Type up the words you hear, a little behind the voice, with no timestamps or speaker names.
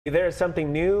There's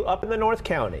something new up in the North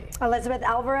County. Elizabeth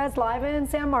Alvarez live in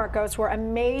San Marcos, where a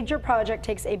major project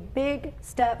takes a big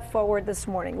step forward this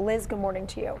morning. Liz, good morning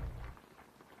to you.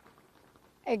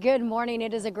 Good morning.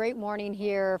 It is a great morning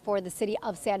here for the city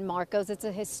of San Marcos. It's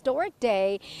a historic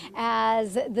day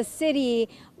as the city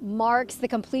marks the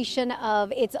completion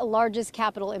of its largest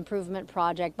capital improvement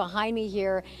project. Behind me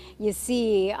here, you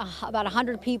see about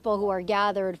 100 people who are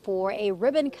gathered for a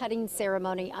ribbon cutting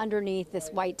ceremony underneath this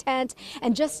white tent.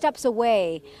 And just steps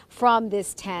away from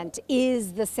this tent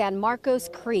is the San Marcos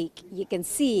Creek. You can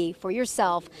see for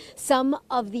yourself some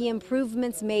of the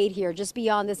improvements made here just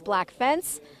beyond this black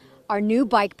fence. Our new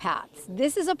bike paths.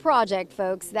 This is a project,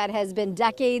 folks, that has been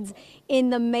decades in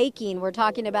the making. We're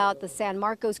talking about the San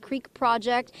Marcos Creek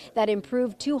project that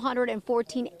improved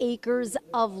 214 acres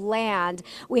of land.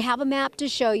 We have a map to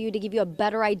show you to give you a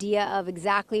better idea of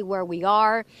exactly where we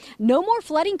are. No more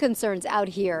flooding concerns out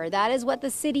here. That is what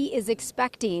the city is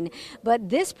expecting. But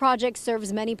this project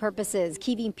serves many purposes,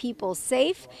 keeping people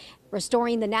safe,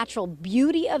 restoring the natural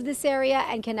beauty of this area,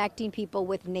 and connecting people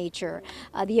with nature.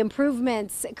 The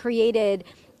improvements created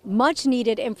much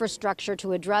needed infrastructure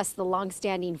to address the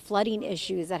longstanding flooding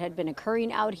issues that had been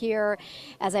occurring out here.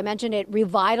 As I mentioned, it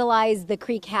revitalized the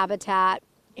creek habitat,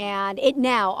 and it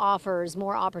now offers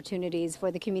more opportunities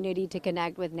for the community to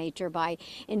connect with nature by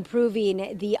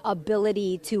improving the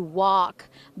ability to walk,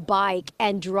 bike,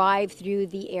 and drive through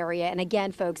the area. And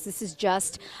again, folks, this is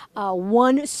just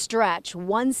one stretch,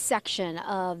 one section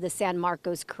of the San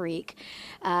Marcos Creek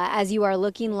as you are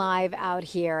looking live out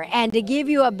here. And to give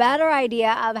you a better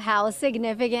idea of how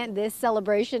significant this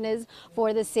celebration is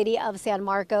for the city of San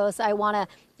Marcos, I want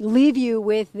to leave you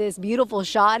with this beautiful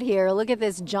shot here. Look at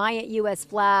this giant U.S.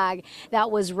 flag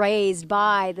that was raised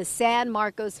by the San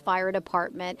Marcos Fire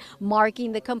Department,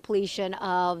 marking the completion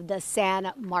of the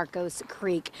San Marcos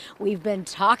Creek. We've been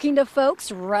talking to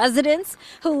folks, residents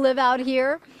who live out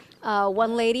here.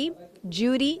 One lady,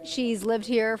 Judy, she's lived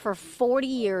here for 40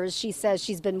 years. She says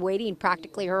she's been waiting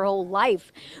practically her whole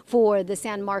life for the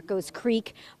San Marcos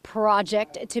Creek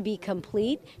project to be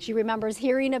complete. She remembers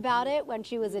hearing about it when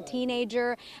she was a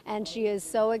teenager, and she is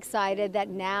so excited that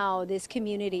now this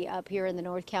community up here in the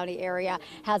North County area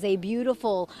has a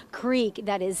beautiful creek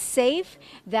that is safe,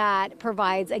 that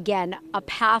provides, again, a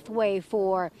pathway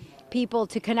for people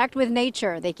to connect with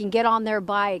nature. They can get on their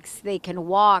bikes, they can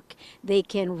walk, they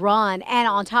can run, and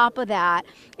on top of that,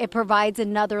 it provides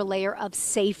another layer of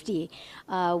safety.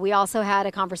 We also had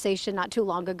a conversation not too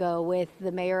long ago with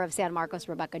the mayor of San Marcos,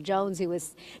 Rebecca Jones, who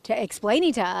was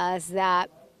explaining to us that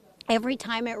every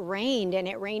time it rained, and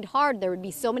it rained hard, there would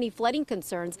be so many flooding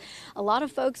concerns. A lot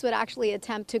of folks would actually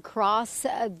attempt to cross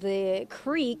the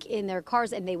creek in their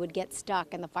cars, and they would get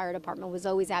stuck, and the fire department was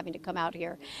always having to come out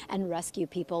here and rescue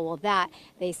people. Well, that,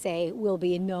 they say, will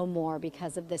be no more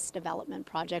because of this development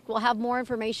project. We'll have more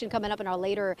information coming up in our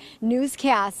later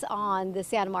newscasts on the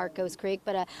San Marcos Creek,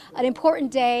 but an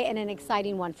important day and an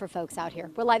exciting one for folks out here.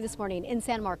 We're live this morning in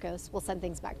San Marcos. We'll send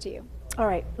things back to you. All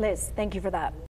right, Liz, thank you for that.